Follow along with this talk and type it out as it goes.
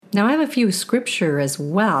Now, I have a few scripture as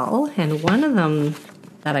well, and one of them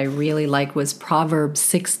that I really like was Proverbs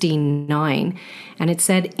 16:9, and it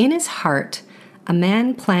said, "In his heart a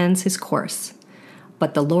man plans his course,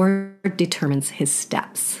 but the Lord determines his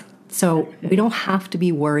steps." So we don't have to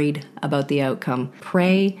be worried about the outcome.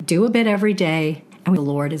 Pray, do a bit every day, and the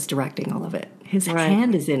Lord is directing all of it. His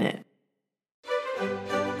hand is in it.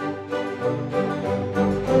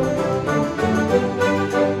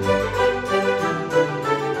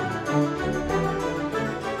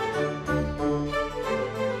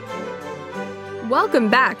 Welcome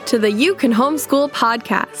back to the You Can Homeschool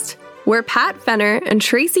podcast, where Pat Fenner and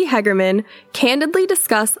Tracy Hegerman candidly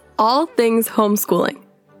discuss all things homeschooling,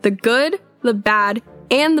 the good, the bad,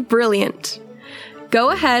 and the brilliant. Go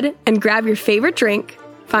ahead and grab your favorite drink,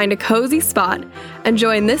 find a cozy spot, and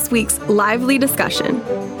join this week's lively discussion.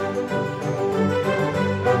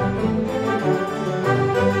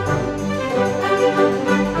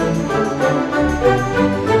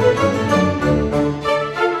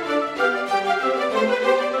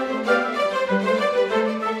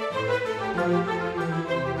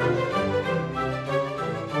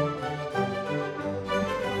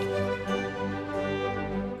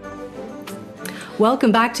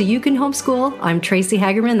 Welcome back to You Can Homeschool. I'm Tracy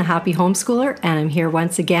Hagerman, the happy homeschooler, and I'm here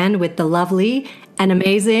once again with the lovely and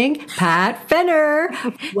amazing Pat Fenner.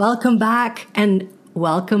 Welcome back, and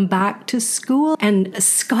welcome back to school, and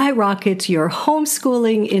skyrocket your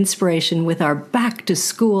homeschooling inspiration with our back to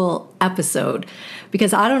school episode.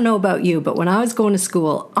 Because I don't know about you, but when I was going to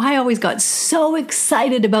school, I always got so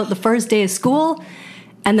excited about the first day of school,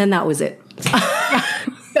 and then that was it.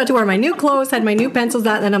 Got to wear my new clothes, had my new pencils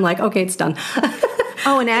out, and then I'm like, okay, it's done.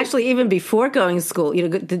 Oh, and actually, even before going to school,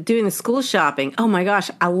 doing the school shopping. Oh my gosh,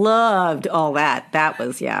 I loved all that. That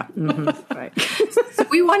was, right. So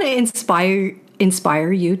we want to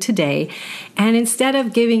inspire you today, and instead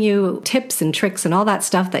of giving you tips and tricks and all that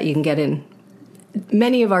stuff that you can get in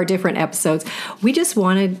many of our different episodes, we just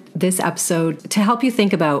wanted this episode to help you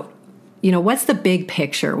think about, what's the big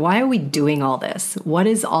picture? Why are we doing all this? What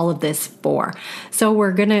is all of this for? So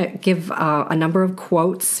we're going to give a number of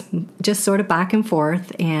quotes, just sort of back and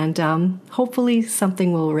forth, and hopefully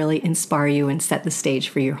something will really inspire you and set the stage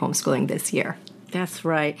for your homeschooling this year. That's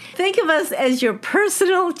right. Think of us as your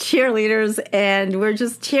personal cheerleaders, and we're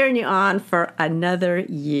just cheering you on for another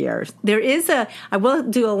year. I will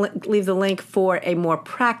leave the link for a more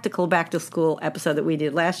practical back to school episode that we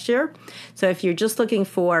did last year. So if you're just looking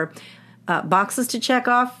for boxes to check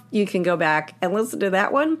off, you can go back and listen to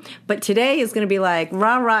that one. But today is going to be like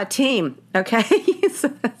rah team, okay? So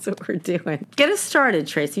that's what we're doing. Get us started,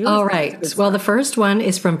 Tracy. All right. Well, the first one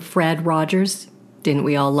is from Fred Rogers. Didn't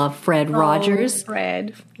we all love Fred Rogers?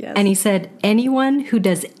 Fred, yes. And he said, "Anyone who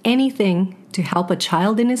does anything to help a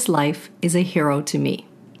child in his life is a hero to me."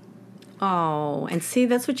 Oh, and see,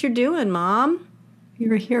 that's what you're doing, Mom.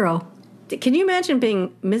 You're a hero. Can you imagine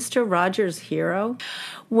being Mr. Rogers' hero?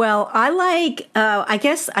 Well, I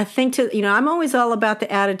think I'm always all about the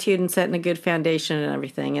attitude and setting a good foundation and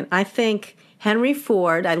everything. And I think Henry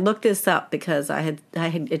Ford, I looked this up because I had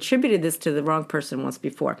attributed this to the wrong person once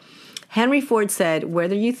before. Henry Ford said,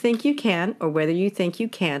 "Whether you think you can or whether you think you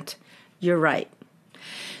can't, you're right."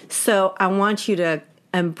 So I want you to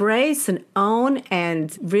embrace and own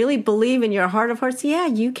and really believe in your heart of hearts, yeah,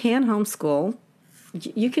 you can homeschool.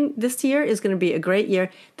 You can. This year is going to be a great year.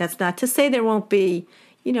 That's not to say there won't be,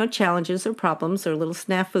 challenges or problems or little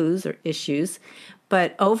snafus or issues,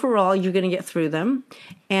 but overall you're going to get through them,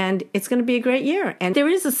 and it's going to be a great year. And there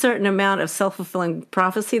is a certain amount of self-fulfilling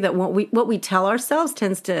prophecy that what we tell ourselves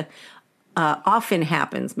tends to often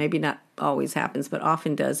happens. Maybe not always happens, but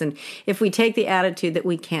often does. And if we take the attitude that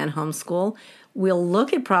we can homeschool, we'll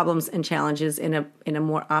look at problems and challenges in a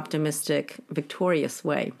more optimistic, victorious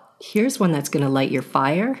way. Here's one that's going to light your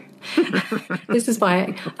fire. This is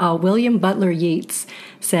by William Butler Yeats.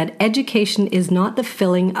 Said, "Education is not the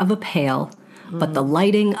filling of a pail, but the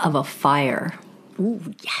lighting of a fire." Ooh,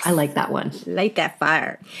 yes. I like that one. Light that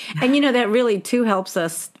fire. And that really too helps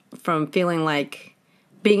us from feeling like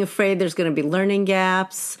being afraid there's going to be learning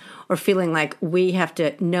gaps, or feeling like we have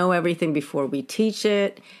to know everything before we teach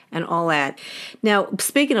it and all that. Now,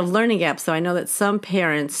 speaking of learning gaps, so I know that some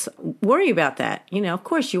parents worry about that. Of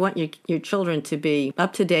course, you want your children to be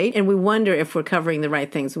up to date, and we wonder if we're covering the right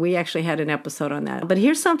things. We actually had an episode on that. But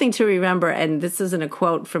here's something to remember, and this isn't a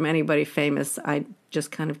quote from anybody famous. I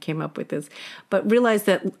just kind of came up with this. But realize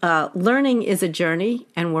that learning is a journey,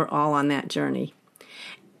 and we're all on that journey.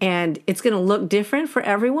 And it's going to look different for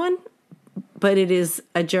everyone, but it is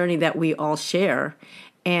a journey that we all share.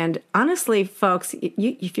 And honestly, folks,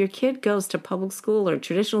 if your kid goes to public school or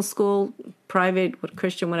traditional school, private,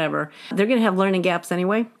 Christian, whatever, they're going to have learning gaps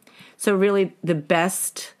anyway. So really the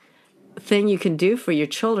best thing you can do for your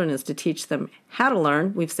children is to teach them how to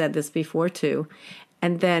learn. We've said this before too.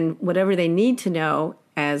 And then whatever they need to know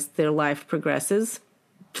as their life progresses,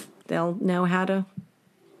 they'll know how to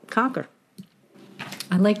conquer.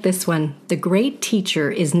 I like this one. The great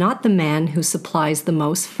teacher is not the man who supplies the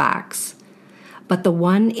most facts, but the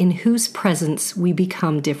one in whose presence we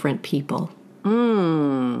become different people.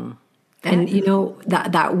 And you know,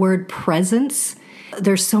 that word presence,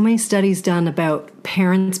 there's so many studies done about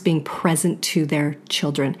parents being present to their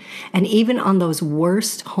children. And even on those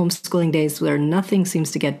worst homeschooling days where nothing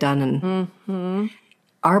seems to get done, and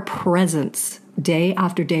our presence day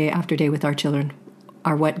after day after day with our children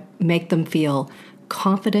are what make them feel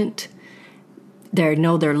confident. They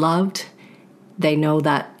know they're loved. They know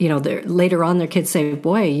that, you know, later on their kids say,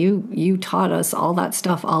 boy, you taught us all that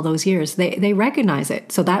stuff all those years. They recognize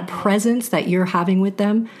it. So that presence that you're having with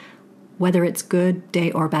them, whether it's good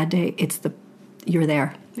day or bad day, you're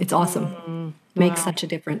there. It's awesome. Makes such a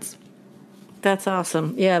difference. That's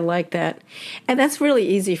awesome. Yeah, I like that. And that's really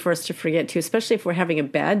easy for us to forget too, especially if we're having a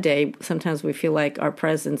bad day. Sometimes we feel like our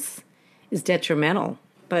presence is detrimental.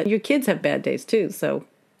 But your kids have bad days too, so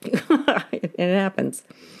it happens.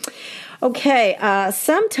 Okay,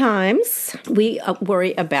 sometimes we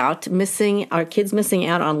worry about our kids missing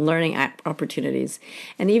out on learning opportunities.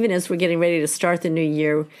 And even as we're getting ready to start the new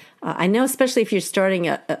year, I know especially if you're starting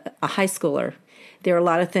a high schooler, there are a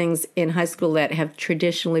lot of things in high school that have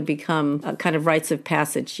traditionally become kind of rites of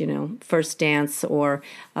passage, you know, first dance or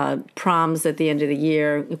proms at the end of the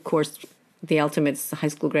year. Of course, the ultimate is high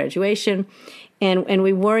school graduation. And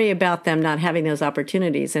we worry about them not having those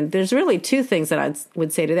opportunities. And there's really two things that I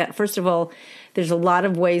would say to that. First of all, there's a lot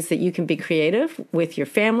of ways that you can be creative with your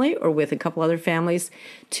family or with a couple other families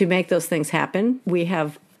to make those things happen. We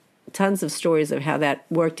have tons of stories of how that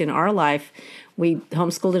worked in our life. We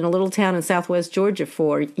homeschooled in a little town in southwest Georgia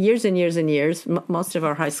for years and years and years, most of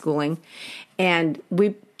our high schooling. And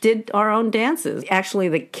we did our own dances. Actually,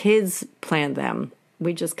 the kids planned them.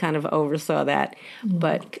 We just kind of oversaw that.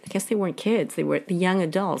 But I guess they weren't kids. They were the young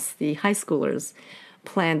adults, the high schoolers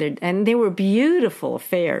planned it. And they were beautiful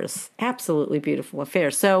affairs, absolutely beautiful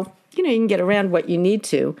affairs. So, you know, you can get around what you need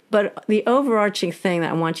to. But the overarching thing that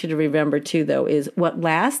I want you to remember, too, though, is what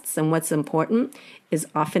lasts and what's important is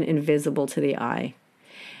often invisible to the eye.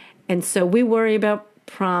 And so we worry about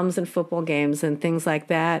proms and football games and things like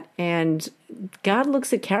that. And God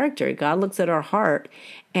looks at character. God looks at our heart.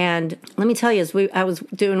 And let me tell you, I was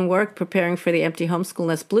doing work preparing for the Empty Homeschool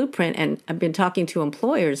Nest Blueprint, and I've been talking to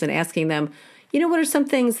employers and asking them, you know, what are some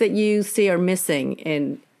things that you see are missing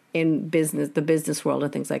in business, the business world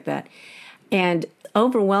and things like that? And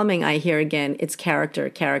overwhelming, I hear again, it's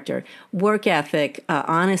character, work ethic,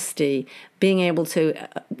 honesty, being able to,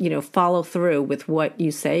 follow through with what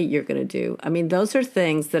you say you're going to do. I mean, those are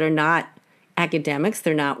things that are not academics.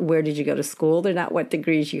 They're not where did you go to school. They're not what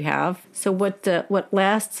degrees you have. So what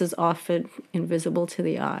lasts is often invisible to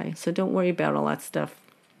the eye. So don't worry about all that stuff.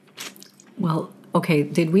 Well, okay,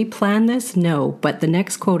 did we plan this? No, but the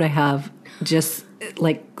next quote I have just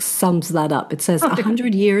sums that up. It says,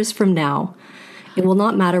 100 years from now, it will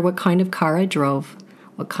not matter what kind of car I drove,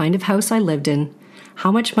 what kind of house I lived in,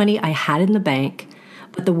 how much money I had in the bank,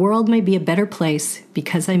 but the world may be a better place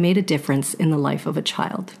because I made a difference in the life of a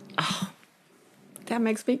child. Oh, that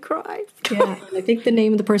makes me cry. Yeah, I think the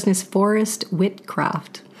name of the person is Forrest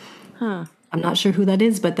Whitcraft. Huh. I'm not sure who that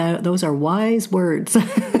is, but those are wise words.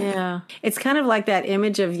 Yeah. It's kind of like that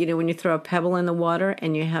image of, when you throw a pebble in the water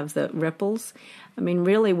and you have the ripples. I mean,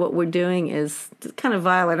 really what we're doing is kind of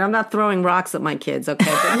violent. I'm not throwing rocks at my kids,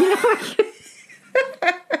 okay?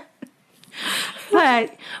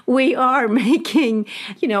 But we are making,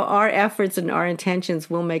 our efforts and our intentions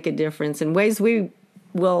will make a difference in ways that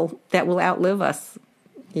will outlive us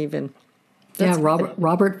even. That's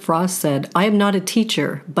Robert Frost said, I am not a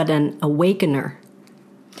teacher, but an awakener.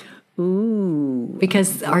 Ooh.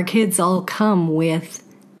 Because our kids all come with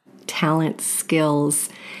talent, skills,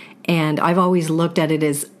 and I've always looked at it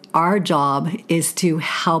as our job is to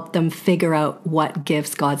help them figure out what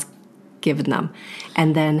gifts God's given them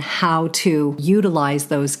and then how to utilize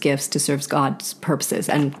those gifts to serve God's purposes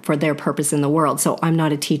and for their purpose in the world. So I'm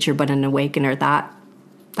not a teacher, but an awakener. That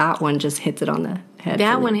one just hits it on the head.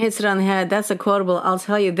 That one hits it on the head. That's a quotable. I'll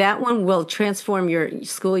tell you, that one will transform your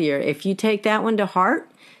school year. If you take that one to heart,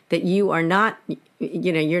 that you are not,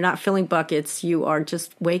 you're not filling buckets. You are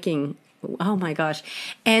just waking. Oh my gosh.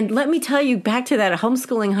 And let me tell you, back to that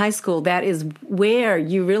homeschooling high school, that is where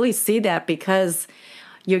you really see that because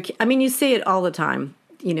you see it all the time,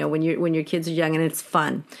 when your kids are young, and it's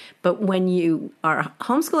fun. But when you are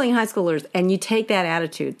homeschooling high schoolers and you take that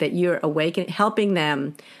attitude that you're helping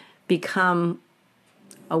them become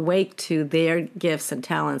awake to their gifts and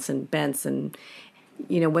talents and bents and,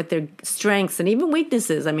 what their strengths and even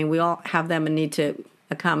weaknesses. I mean, we all have them and need to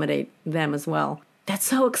accommodate them as well. That's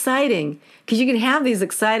so exciting because you can have these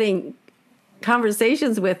exciting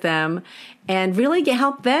conversations with them and really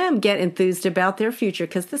help them get enthused about their future,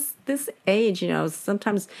 because this age, is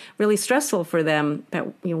sometimes really stressful for them. That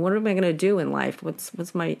what am I going to do in life?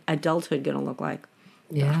 What's my adulthood going to look like?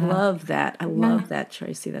 Yeah, I love that. I love that,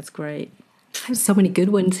 Tracy. That's great. I have so many good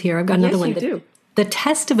ones here. I've got another one. You do. The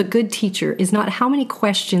test of a good teacher is not how many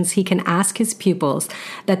questions he can ask his pupils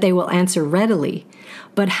that they will answer readily,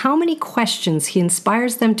 but how many questions he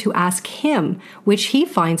inspires them to ask him, which he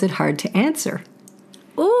finds it hard to answer.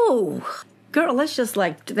 Ooh, girl,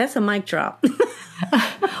 that's a mic drop.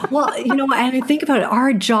 Well, and I think about it,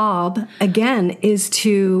 our job, again, is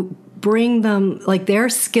to bring them, like their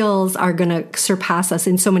skills are going to surpass us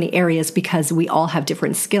in so many areas because we all have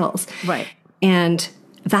different skills. Right. And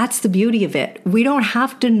that's the beauty of it. We don't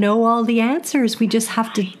have to know all the answers. We just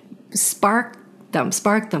have to spark them,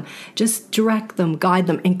 just direct them, guide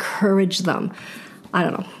them, encourage them. I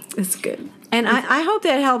don't know. It's good. And I hope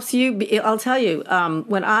that helps you. I'll tell you,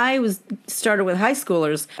 when I started with high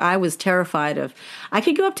schoolers, I was terrified of, I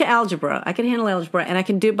could go up to algebra, I could handle algebra, and I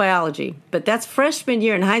can do biology. But that's freshman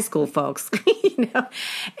year in high school, folks.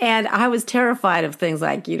 And I was terrified of things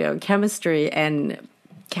like, chemistry and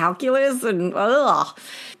calculus and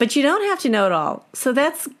but you don't have to know it all. So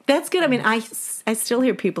that's good. I mean, I still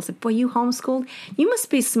hear people say, "Boy, you homeschooled? You must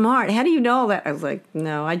be smart. How do you know all that?" I was like,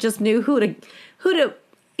 "No, I just knew who to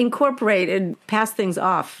incorporate and pass things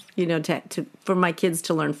off, for my kids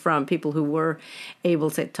to learn from, people who were able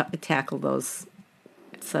to tackle those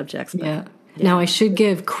subjects." Yeah. Now, I should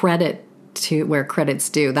give credit to where credit's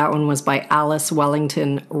due. That one was by Alice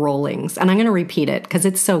Wellington Rollings. And I'm going to repeat it because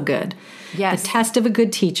it's so good. Yes. The test of a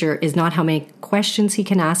good teacher is not how many questions he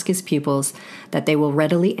can ask his pupils that they will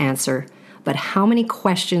readily answer, but how many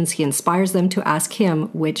questions he inspires them to ask him,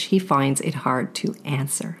 which he finds it hard to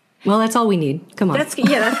answer. Well, that's all we need. Come on. That's it.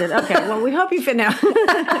 Okay. Well, we hope you fit now.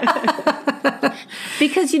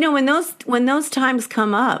 Because, when those times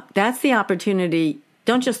come up, that's the opportunity.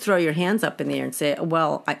 Don't just throw your hands up in the air and say,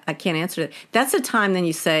 "Well, I can't answer that." That's the time then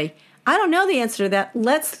you say, "I don't know the answer to that.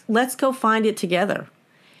 Let's go find it together."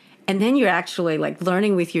 And then you're actually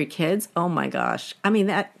learning with your kids. Oh my gosh. I mean,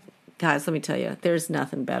 guys, let me tell you, there's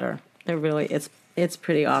nothing better. It's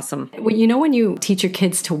pretty awesome. Well, when you teach your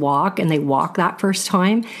kids to walk and they walk that first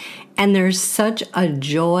time and there's such a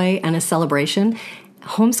joy and a celebration,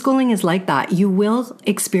 homeschooling is like that. You will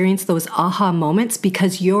experience those aha moments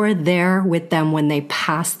because you're there with them when they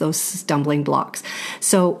pass those stumbling blocks.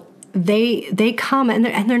 So they come and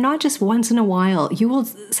they're not just once in a while.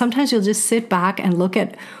 Sometimes you'll just sit back and look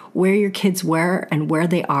at where your kids were and where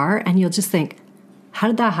they are, and you'll just think, how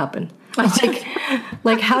did that happen?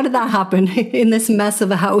 Like how did that happen in this mess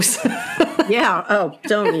of a house? Yeah. Oh,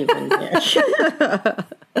 don't even.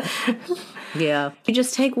 Yeah. You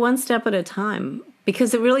just take one step at a time,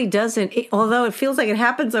 because it really doesn't. Although it feels like it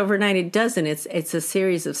happens overnight, it doesn't. It's a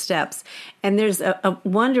series of steps. And there's a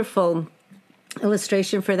wonderful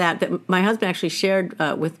illustration for that my husband actually shared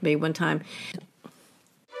with me one time.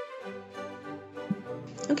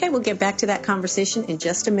 Okay, we'll get back to that conversation in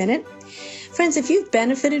just a minute. Friends, if you've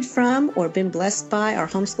benefited from or been blessed by our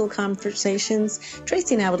homeschool conversations,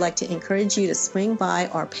 Tracy and I would like to encourage you to swing by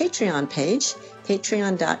our Patreon page,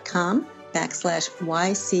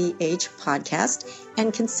 patreon.com/YCH podcast,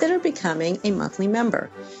 and consider becoming a monthly member.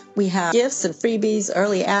 We have gifts and freebies,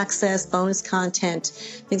 early access, bonus content,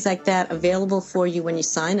 things like that available for you when you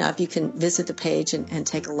sign up. You can visit the page and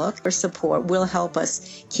take a look. Your support will help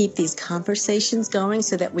us keep these conversations going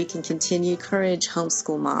so that we can continue to encourage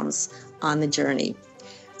homeschool moms on the journey.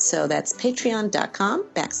 So that's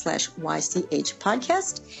patreon.com/YCH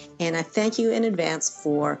podcast. And I thank you in advance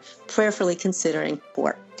for prayerfully considering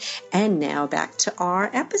support. And now back to our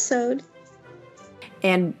episode.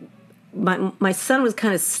 And my son was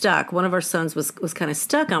kind of stuck. One of our sons was kind of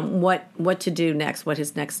stuck on what to do next, what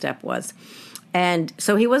his next step was. And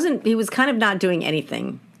so he was kind of not doing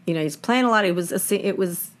anything. He's playing a lot. It was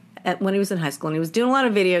when he was in high school, and he was doing a lot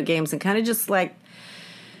of video games and kind of just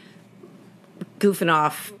goofing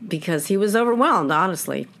off because he was overwhelmed,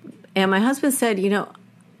 honestly. And my husband said,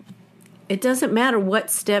 it doesn't matter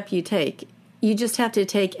what step you take. You just have to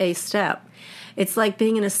take a step. It's like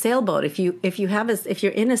being in a sailboat. If you're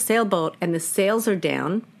in a sailboat and the sails are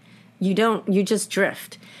down, you just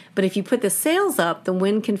drift. But if you put the sails up, the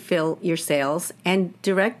wind can fill your sails and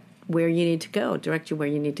direct you where you need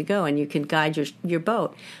to go, and you can guide your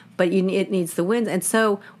boat. But it needs the wind. And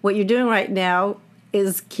so what you're doing right now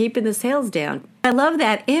is keeping the sails down. I love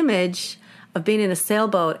that image of being in a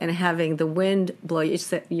sailboat and having the wind blow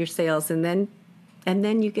your sails, and then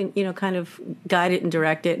you can, kind of guide it and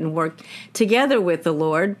direct it and work together with the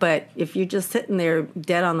Lord. But if you're just sitting there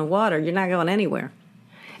dead on the water, you're not going anywhere.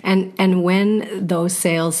 And when those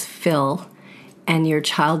sails fill and your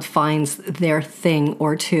child finds their thing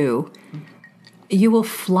or two, you will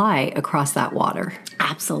fly across that water.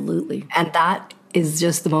 Absolutely. And that is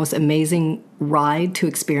just the most amazing ride to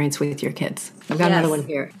experience with your kids. I've got another one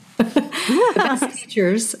here. The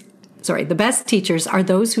best teachers are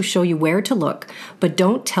those who show you where to look, but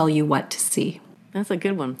don't tell you what to see. That's a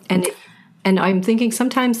good one. And I'm thinking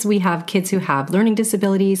sometimes we have kids who have learning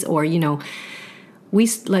disabilities, or,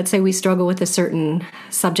 let's say we struggle with a certain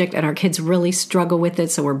subject and our kids really struggle with it,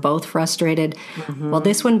 so we're both frustrated. Mm-hmm. Well,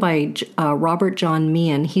 this one by Robert John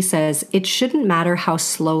Meehan, he says, it shouldn't matter how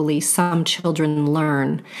slowly some children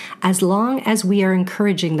learn, as long as we are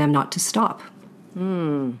encouraging them not to stop.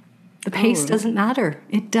 The pace doesn't matter.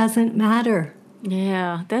 It doesn't matter.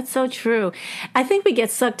 Yeah, that's so true. I think we get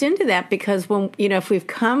sucked into that because when, if we've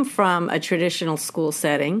come from a traditional school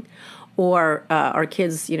setting, or our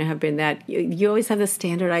kids, have been that, you always have the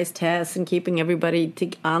standardized tests and keeping everybody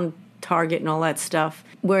on target and all that stuff.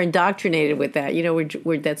 We're indoctrinated with that.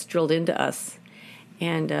 That's drilled into us.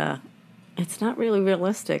 And it's not really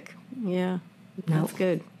realistic. Yeah, That's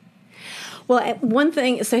good. Well, one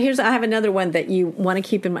thing, I have another one that you want to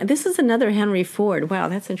keep in mind. This is another Henry Ford. Wow,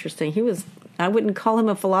 that's interesting. I wouldn't call him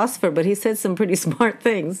a philosopher, but he said some pretty smart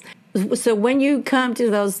things. So when you come to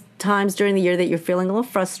those times during the year that you're feeling a little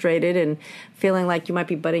frustrated and feeling like you might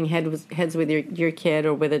be butting heads with your kid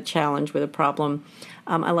or with a challenge, with a problem,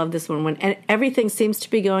 I love this one. When everything seems to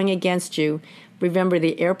be going against you, remember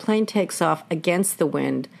the airplane takes off against the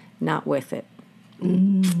wind, not with it.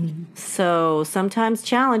 So sometimes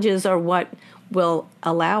challenges are what will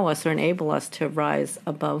allow us or enable us to rise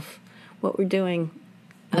above what we're doing.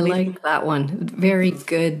 I like that one. Very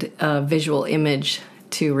good visual image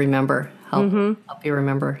to remember. Help you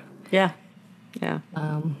remember. Yeah.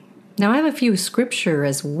 Now I have a few scripture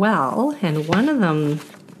as well, and one of them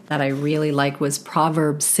that I really like was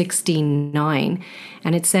Proverbs 16:9,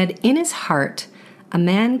 and it said, "In his heart a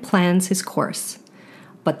man plans his course,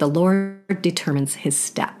 but the Lord determines his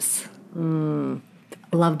steps." I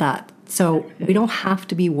love that. So we don't have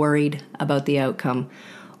to be worried about the outcome.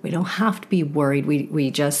 We don't have to be worried.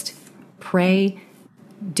 We just pray,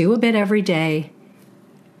 do a bit every day.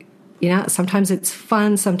 Sometimes it's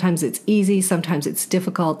fun, sometimes it's easy, sometimes it's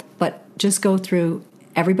difficult, but just go through.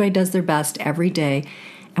 Everybody does their best every day,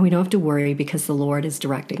 and we don't have to worry because the Lord is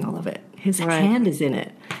directing all of it. His hand is in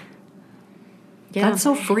it. Yeah. That's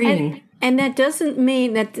so freeing. And that doesn't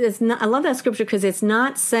mean that it's not. I love that scripture because it's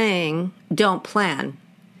not saying don't plan.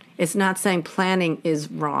 It's not saying planning is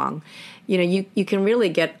wrong. You can really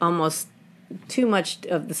get almost too much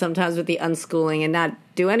of sometimes with the unschooling and not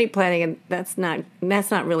do any planning, and that's not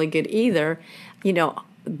really good either.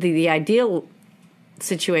 The ideal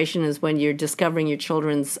situation is when you're discovering your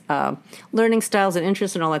children's learning styles and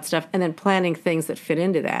interests and all that stuff, and then planning things that fit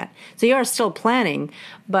into that. So you are still planning,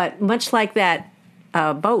 but much like that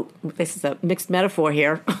boat. This is a mixed metaphor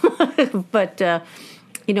here, but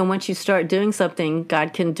once you start doing something,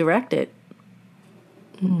 God can direct it.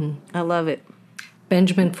 I love it.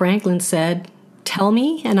 Benjamin Franklin said, "Tell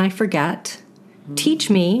me and I forget.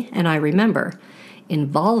 Teach me and I remember.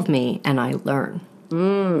 Involve me and I learn."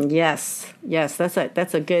 Yes.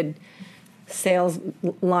 That's a good sales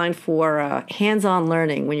line for hands-on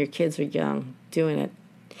learning when your kids are young, doing it.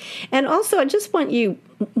 And also, I just want you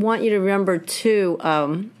to remember too.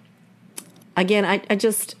 Again, I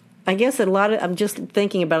guess I'm just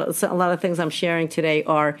thinking about a lot of things I'm sharing today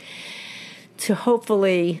are to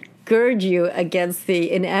hopefully gird you against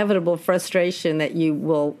the inevitable frustration that you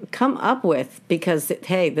will come up with because,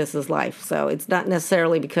 hey, this is life. So it's not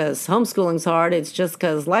necessarily because homeschooling's hard. It's just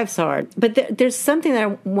because life's hard. But there's something that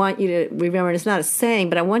I want you to remember. And it's not a saying,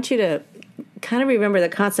 but I want you to kind of remember the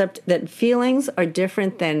concept that feelings are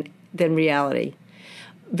different than reality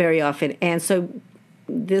very often. And so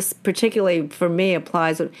this particularly for me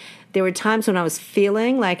applies. there were times when I was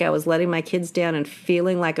feeling like I was letting my kids down and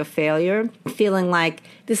feeling like a failure, feeling like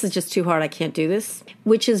this is just too hard, I can't do this,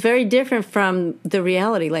 which is very different from the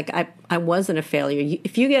reality. Like I wasn't a failure.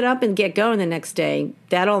 If you get up and get going the next day,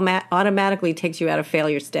 that automatically takes you out of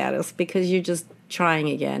failure status because you're just trying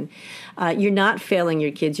again. You're not failing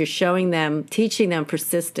your kids. You're showing them, teaching them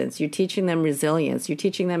persistence. You're teaching them resilience. You're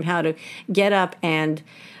teaching them how to get up and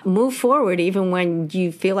move forward even when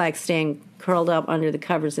you feel like staying curled up under the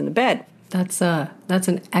covers in the bed. That's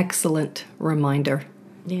an excellent reminder.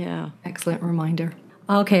 Yeah. Excellent reminder.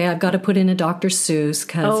 Okay, I've got to put in a Dr. Seuss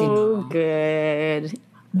because, Good.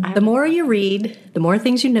 the more you read, the more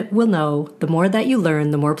things you will know, the more that you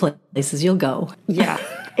learn, the more places you'll go. Yeah.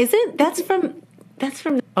 That's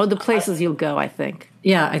from The Places You'll Go, I think.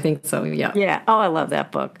 Yeah, I think so. Yeah. Yeah. Oh, I love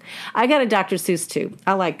that book. I got a Dr. Seuss too.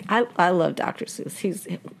 I love Dr. Seuss. He's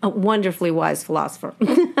a wonderfully wise philosopher.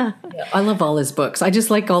 I love all his books. I just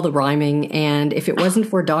like all the rhyming. And if it wasn't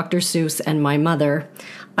for Dr. Seuss and my mother,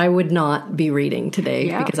 I would not be reading today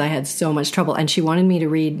because I had so much trouble. And she wanted me to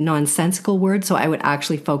read nonsensical words, so I would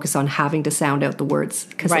actually focus on having to sound out the words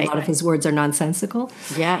because a lot of his words are nonsensical.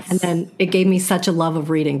 Yes. And then it gave me such a love of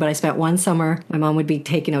reading. But I spent one summer, my mom would be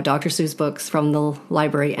taking out Dr. Seuss books from the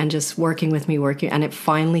library and just working with me, and it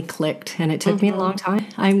finally clicked. And it took me a long time.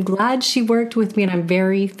 I'm glad she worked with me, and I'm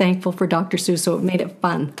very thankful for Dr. Seuss, so it made it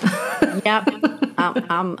fun. Yep.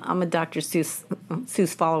 I'm a Dr. Seuss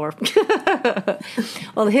follower.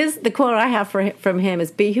 Well, the quote I have from him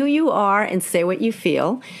is, "Be who you are and say what you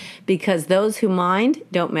feel, because those who mind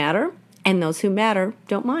don't matter, and those who matter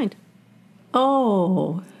don't mind."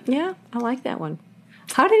 Oh, yeah, I like that one.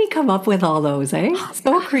 How did he come up with all those, eh?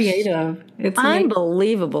 So creative. It's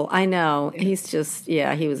unbelievable. I know. He's just,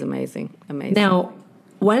 he was amazing. Amazing. Now,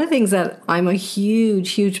 one of the things that I'm a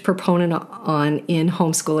huge, huge proponent on in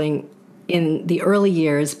homeschooling in the early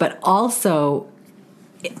years, but also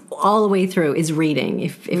all the way through, is reading.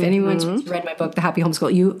 If anyone's read my book, The Happy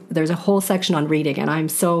Homeschool, there's a whole section on reading, and I'm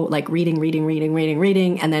so like reading,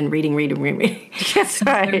 and then reading. That's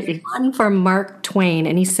right. There's one from Mark Twain,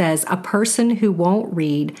 and he says, "A person who won't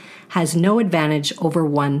read has no advantage over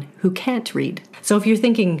one who can't read." So if you're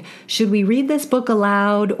thinking, should we read this book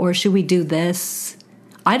aloud or should we do this?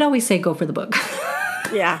 I'd always say go for the book.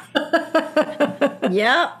 Yeah.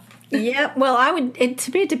 Yep. Yeah, well,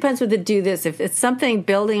 to me, it depends whether to do this. If it's something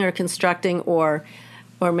building or constructing or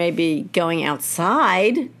maybe going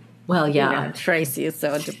outside. Well, yeah. Tracy is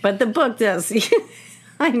but the book does.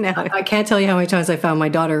 I know. I can't tell you how many times I found my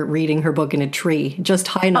daughter reading her book in a tree, just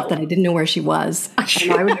high enough that I didn't know where she was.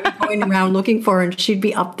 And I would be going around looking for her, and she'd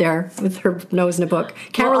be up there with her nose in a book.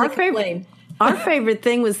 Can't really complain. Our favorite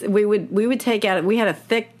thing was we would take out, we had a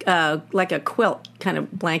thick, like a quilt kind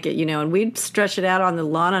of blanket, and we'd stretch it out on the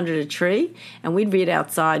lawn under the tree, and we'd read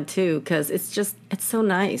outside too, because it's so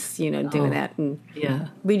nice, doing that. And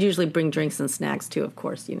we'd usually bring drinks and snacks too, of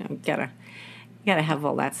course, gotta have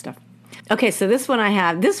all that stuff. Okay, so this one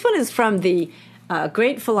is from the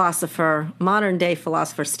great philosopher, modern day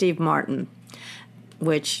philosopher, Steve Martin,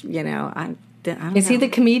 which, Is he the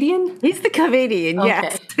comedian? He's the comedian,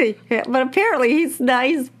 yes. But apparently he's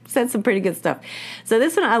said some pretty good stuff. So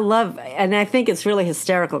this one I love, and I think it's really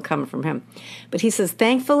hysterical coming from him. But he says,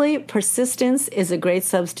 "Thankfully, persistence is a great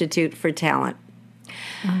substitute for talent."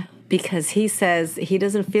 Because he says he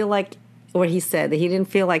doesn't feel like, or he said that he didn't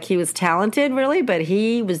feel like he was talented really, but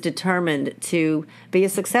he was determined to be a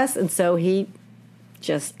success, and so he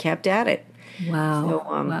just kept at it. Wow. So,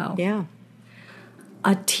 wow. Yeah.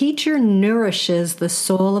 A teacher nourishes the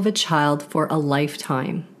soul of a child for a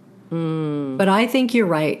lifetime. But I think you're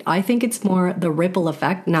right. I think it's more the ripple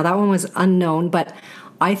effect. Now, that one was unknown, but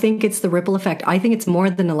I think it's the ripple effect. I think it's more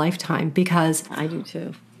than a lifetime because I do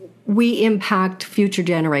too. We impact future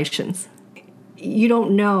generations. You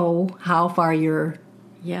don't know how far your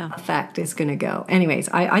effect is going to go. Anyways,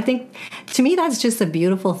 I think, to me, that's just a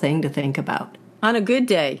beautiful thing to think about. On a good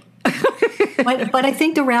day. But I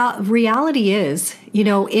think the reality is,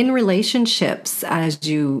 in relationships, as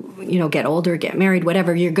you get older, get married,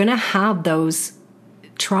 whatever, you're going to have those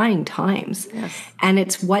trying times. Yes. And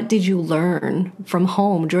it's, what did you learn from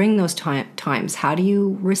home during those times? How do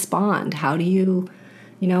you respond? How do you...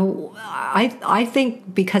 I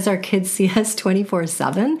think because our kids see us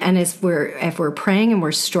 24/7, and if we're praying and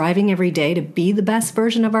we're striving every day to be the best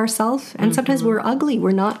version of ourselves, and sometimes we're ugly,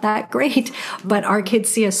 we're not that great, but our kids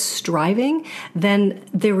see us striving, then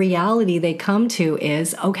the reality they come to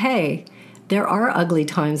is, okay, there are ugly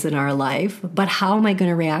times in our life, but how am I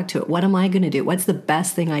going to react to it? What am I going to do? What's the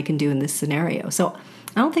best thing I can do in this scenario? So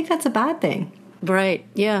I don't think that's a bad thing. Right.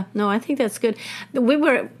 Yeah. No, I think that's good.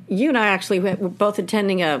 You and I actually were both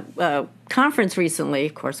attending a conference recently.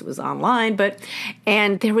 Of course, it was online,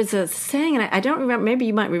 and there was a saying, and I don't remember, maybe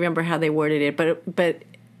you might remember how they worded it, but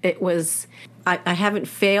it was, I haven't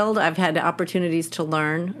failed. I've had opportunities to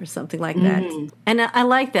learn, or something like that. And I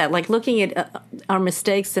like that, like looking at our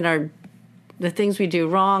mistakes and the things we do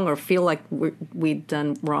wrong or feel like we've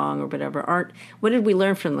done wrong or whatever. What did we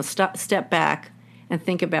learn from them? Step back and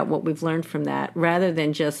think about what we've learned from that, rather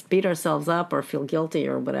than just beat ourselves up or feel guilty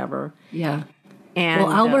or whatever. Yeah. And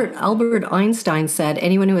Albert Einstein said,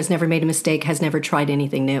 anyone who has never made a mistake has never tried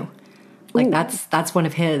anything new. Like that's one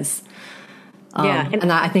of his.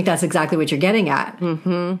 And I think that's exactly what you're getting at.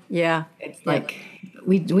 Mm-hmm. Yeah. It's like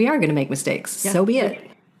we are going to make mistakes. Yeah. So be it.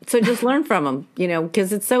 So just learn from them,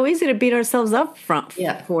 because it's so easy to beat ourselves up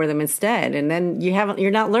for them instead. And then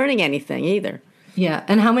you're not learning anything either. Yeah.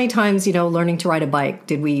 And how many times, learning to ride a bike,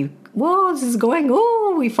 did we, this is going,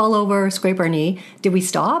 we fall over, scrape our knee. Did we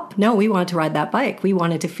stop? No, we wanted to ride that bike. We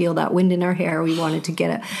wanted to feel that wind in our hair. We wanted to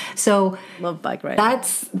get it. So love bike riding.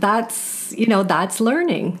 That's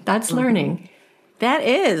learning. That's learning. That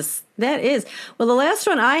is. Well, the last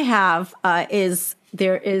one I have is,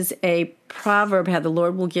 there is a proverb, how the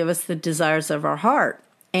Lord will give us the desires of our heart.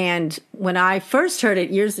 And when I first heard it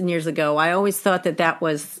years and years ago, I always thought that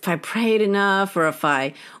was if I prayed enough, or if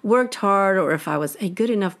I worked hard, or if I was a good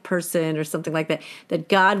enough person or something like that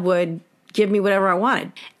God would give me whatever I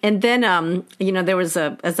wanted. And then, there was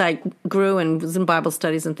as I grew and was in Bible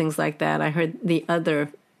studies and things like that, I heard the other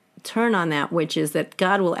turn on that, which is that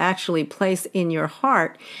God will actually place in your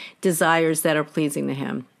heart desires that are pleasing to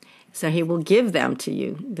Him. So He will give them to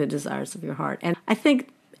you, the desires of your heart. And I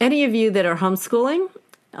think any of you that are homeschooling,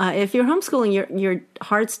 if you're homeschooling, your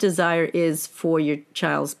heart's desire is for your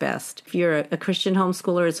child's best. If you're a Christian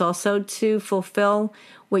homeschooler, it's also to fulfill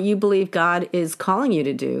what you believe God is calling you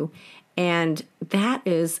to do. And that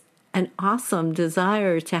is an awesome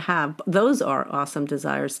desire to have. Those are awesome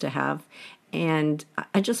desires to have. And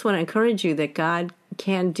I just want to encourage you that God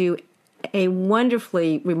can do a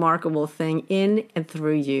wonderfully remarkable thing in and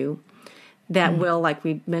through you that will, like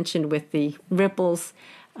we mentioned with the ripples,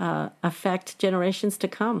 affect generations to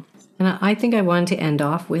come. And I think I wanted to end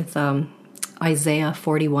off with Isaiah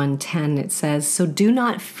 41:10. It says, so do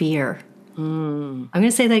not fear. I'm going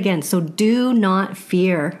to say that again. So do not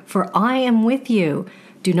fear, for I am with you.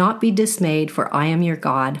 Do not be dismayed, for I am your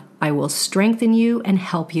God. I will strengthen you and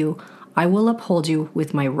help you. I will uphold you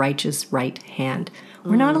with my righteous right hand.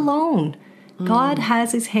 We're not alone. God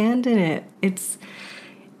has His hand in it.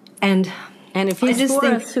 And if He's for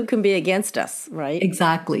us, who can be against us, right?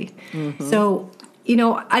 Exactly. Mm-hmm. So,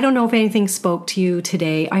 I don't know if anything spoke to you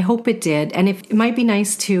today. I hope it did. And if it might be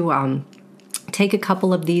nice to take a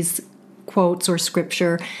couple of these quotes or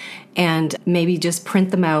scripture and maybe just print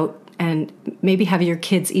them out, and maybe have your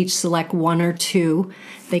kids each select one or two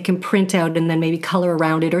they can print out and then maybe color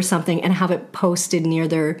around it or something, and have it posted near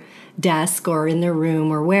their desk or in their room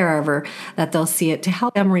or wherever that they'll see it, to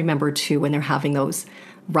help them remember too when they're having those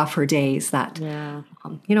rougher days, that,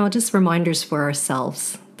 just reminders for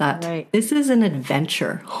ourselves that this is an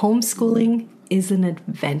adventure. Homeschooling is an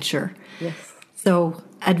adventure. Yes. So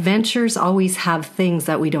adventures always have things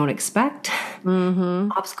that we don't expect,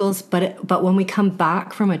 obstacles, but when we come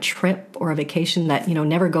back from a trip or a vacation that,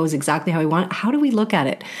 never goes exactly how we want, how do we look at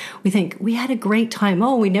it? We think, we had a great time.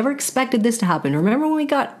 Oh, we never expected this to happen. Remember when we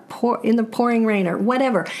got in the pouring rain or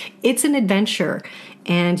whatever? It's an adventure,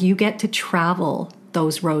 and you get to travel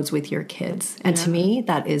those roads with your kids. And to me,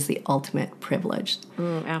 that is the ultimate privilege.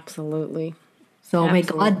 Absolutely. So may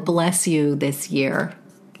God bless you this year,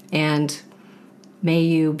 and may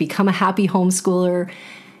you become a happy homeschooler.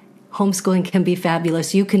 Homeschooling can be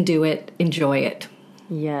fabulous. You can do it. Enjoy it.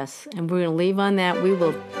 Yes. And we're going to leave on that. We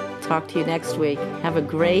will talk to you next week. Have a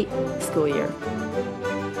great school year.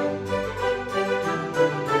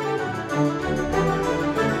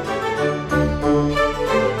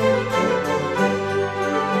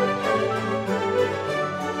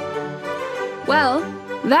 Well,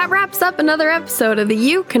 that wraps up another episode of the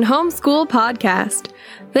You Can Homeschool podcast.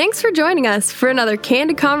 Thanks for joining us for another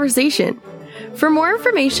candid conversation. For more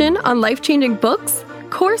information on life-changing books,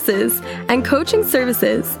 courses, and coaching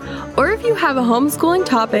services, or if you have a homeschooling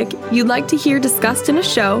topic you'd like to hear discussed in a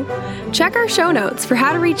show, check our show notes for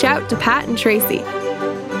how to reach out to Pat and Tracy.